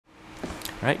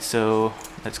Right, so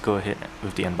let's go ahead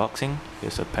with the unboxing.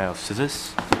 Here's a pair of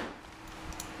scissors.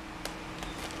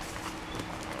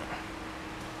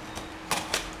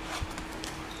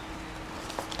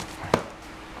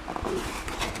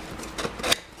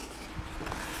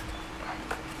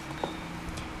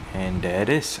 And there it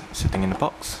is, sitting in the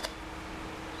box.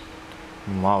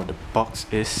 Wow, the box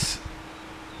is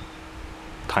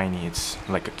tiny, it's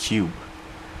like a cube.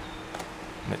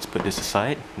 Let's put this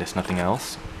aside, there's nothing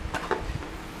else.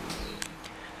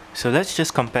 So let's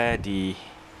just compare the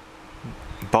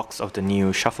box of the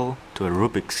new Shuffle to a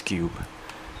Rubik's Cube.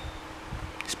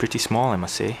 It's pretty small, I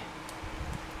must say.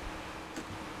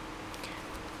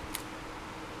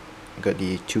 I got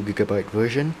the 2GB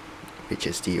version, which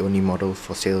is the only model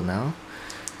for sale now.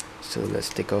 So let's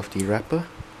take off the wrapper.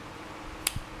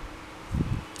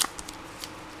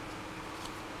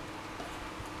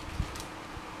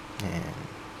 And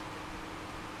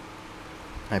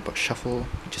iPod Shuffle,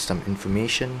 just some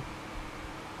information,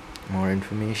 more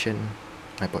information,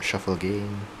 iPod Shuffle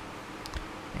again,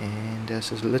 and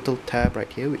there's a little tab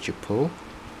right here which you pull.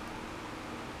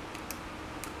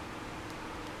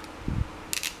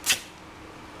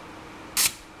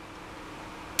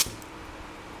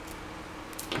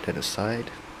 Put that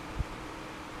aside.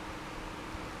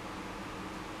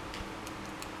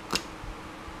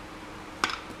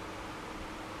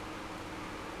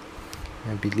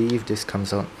 I believe this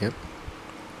comes out, yep.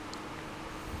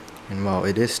 And wow,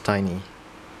 it is tiny.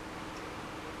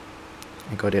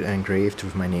 I got it engraved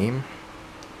with my name.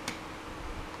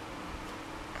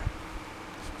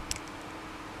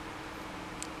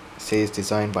 It says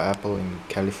designed by Apple in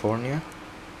California.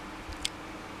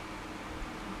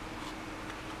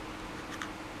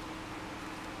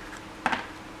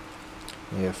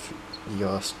 You have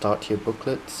your start here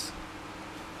booklets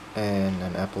and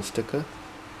an Apple sticker.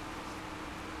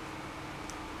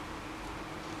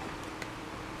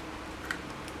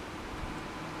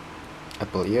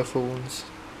 Apple earphones,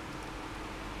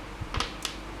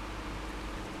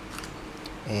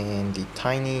 and the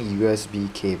tiny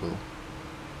USB cable.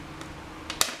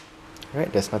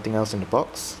 Right, there's nothing else in the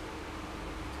box.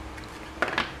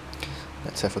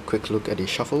 Let's have a quick look at the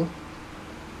Shuffle.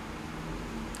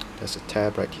 There's a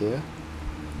tab right here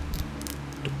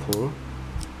to pull.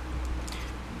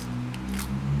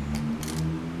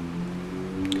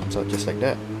 Comes out just like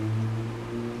that.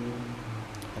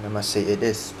 And I must say it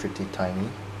is pretty tiny.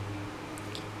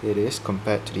 It is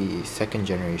compared to the second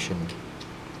generation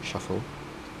Shuffle.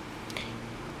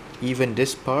 Even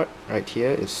this part right here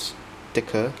is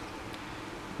thicker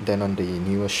than on the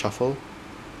newer Shuffle,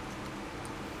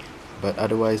 but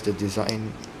otherwise the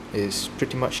design is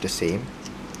pretty much the same,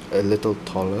 a little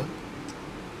taller.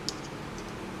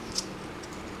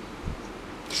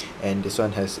 And this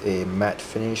one has a matte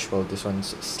finish while this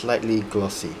one's slightly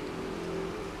glossy.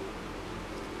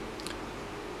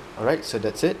 Alright, so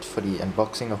that's it for the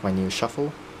unboxing of my new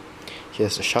Shuffle.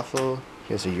 Here's the Shuffle,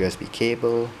 here's a USB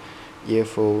cable,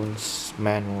 earphones,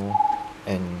 manual,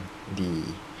 and the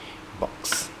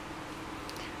box.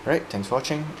 Alright, thanks for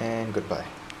watching and goodbye.